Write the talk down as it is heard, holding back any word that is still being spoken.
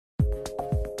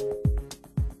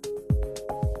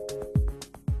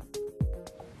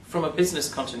From a business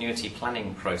continuity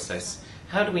planning process,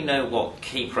 how do we know what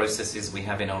key processes we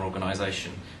have in our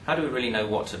organisation? How do we really know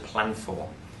what to plan for?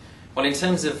 Well, in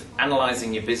terms of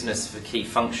analysing your business for key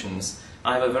functions,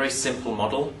 I have a very simple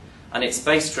model, and it's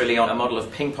based really on a model of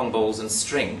ping pong balls and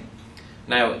string.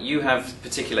 Now, you have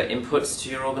particular inputs to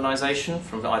your organisation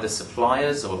from either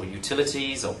suppliers or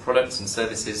utilities or products and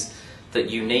services that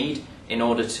you need in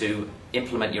order to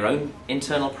implement your own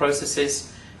internal processes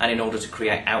and in order to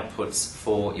create outputs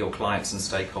for your clients and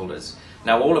stakeholders.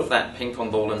 Now, all of that ping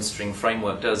pong ball and string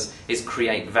framework does is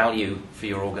create value for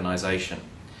your organisation.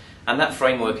 And that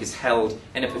framework is held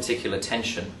in a particular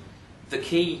tension. The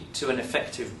key to an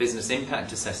effective business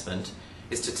impact assessment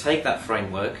is to take that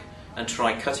framework and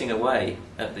try cutting away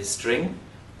at the string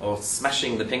or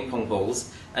smashing the ping pong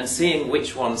balls and seeing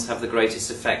which ones have the greatest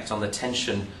effect on the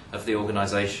tension of the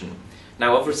organisation.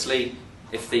 Now, obviously,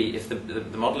 if the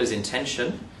model is in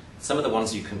tension, some of the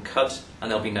ones you can cut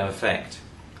and there'll be no effect.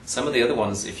 Some of the other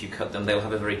ones, if you cut them, they'll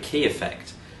have a very key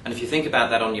effect. And if you think about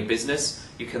that on your business,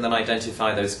 you can then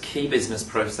identify those key business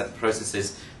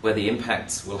processes where the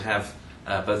impacts will have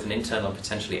both an internal and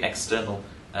potentially external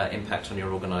impact on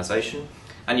your organisation.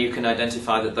 And you can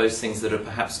identify that those things that are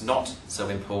perhaps not so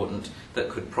important, that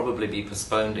could probably be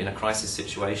postponed in a crisis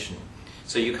situation.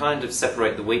 So you kind of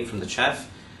separate the wheat from the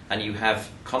chaff, and you have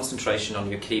concentration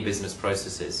on your key business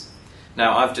processes.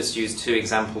 Now, I've just used two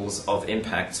examples of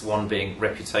impacts, one being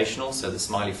reputational, so the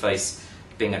smiley face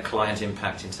being a client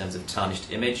impact in terms of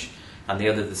tarnished image, and the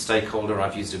other, the stakeholder.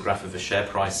 I've used a graph of a share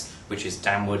price, which is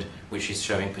downward, which is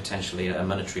showing potentially a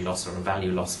monetary loss or a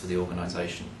value loss for the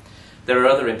organisation. There are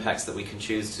other impacts that we can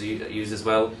choose to use as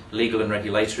well: legal and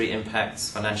regulatory impacts,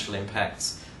 financial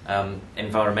impacts,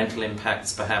 environmental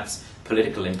impacts, perhaps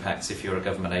political impacts if you're a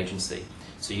government agency.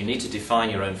 So you need to define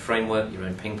your own framework, your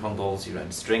own ping pong balls, your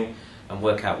own string, and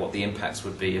work out what the impacts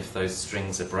would be if those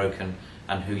strings are broken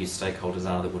and who your stakeholders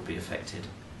are that would be affected.